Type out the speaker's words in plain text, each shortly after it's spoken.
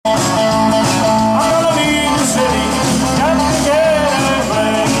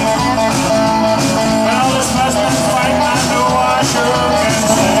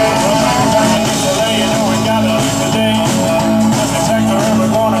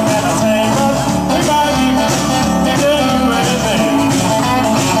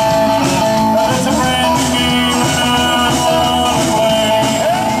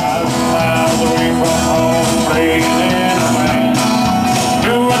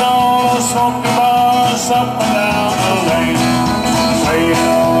smoky bars up and down the lane. Playing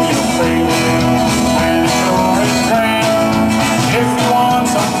all your favorite and it sure is grand. If you want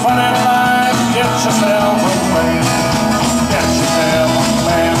some fun in life, get yourself a plan. Get yourself a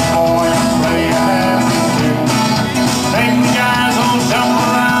plan, boy, and play a hand too. Make the guys all jump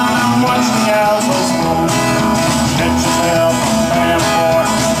around and watch the gals all spoon. Get yourself a plan, boy,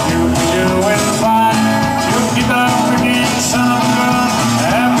 you be doing fine. You get up again, son of a gun,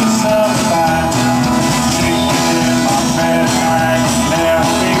 have yourself a time. Shake it in my man, right there,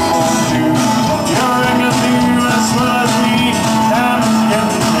 people do. You're a good dude as well as me, time is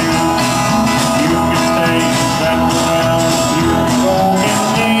getting new. You can stay back around, you can go get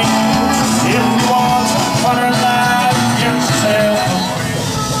me. If you want some fun in life, get yourself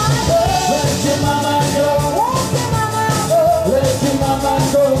a Let your mama go. Let your mama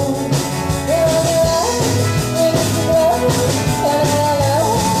go.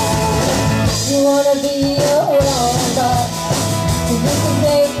 You wanna be a rockstar, so you can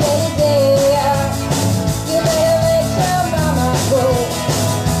take any day out. You better let your mama go,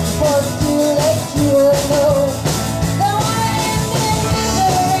 before it's too late you will know. Don't wanna end in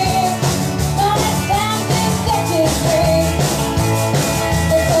misery, don't let time to set you free.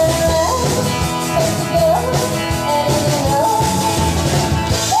 They turn around, let you go, and you know.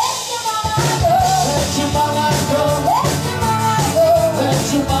 Let your mama go. Let your mama go. Let your mama go. Let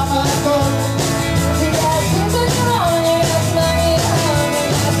your mama go. You got Jesus on you, that's money on you,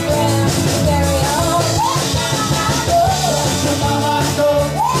 that's grand. Carry on. Let your mama go. Let your mama go.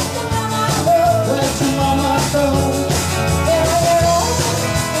 Let your mama go. Let your mama go.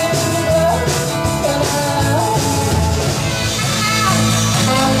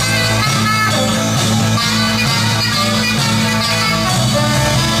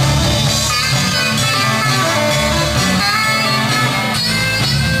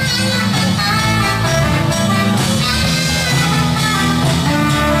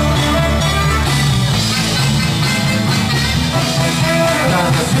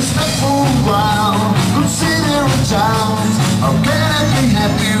 Good city or towns, how can I be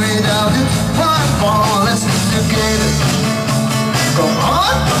happy without you? Come on, let's stick together. Come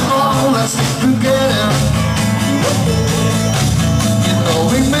on, let's stick together. You know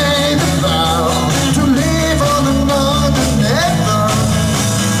we made a vow to live on the mountain never.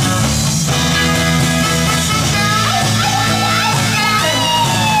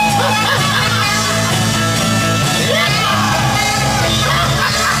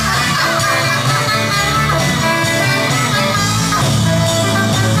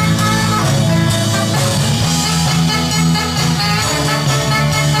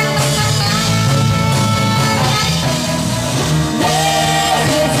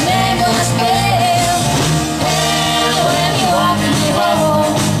 His name was Bill. And when he walked me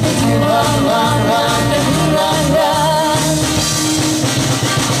home, did you run, run, run, did you run, run?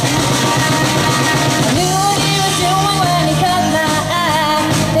 I knew what he was doing when he caught my eye.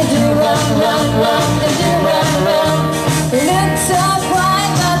 Did you run, run, run, did you run, run? He looked so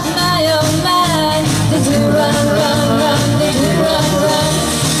quiet, but my oh my. Did you run, run, run, did you run, run?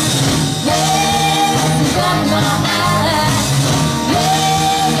 Yeah, he got my eye.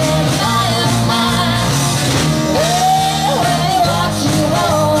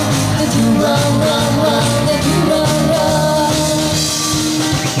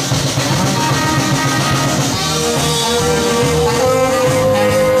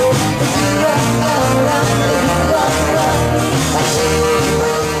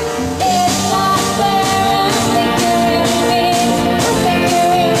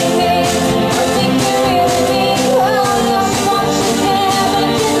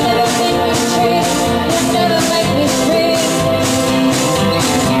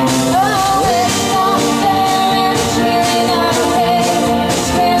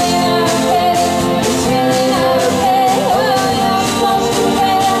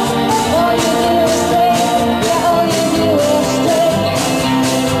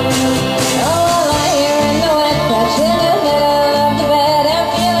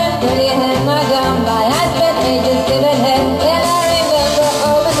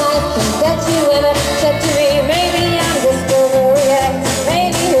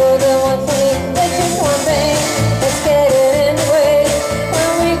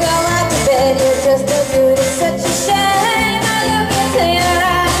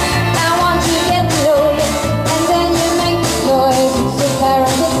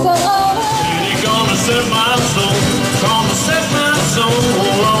 set my soul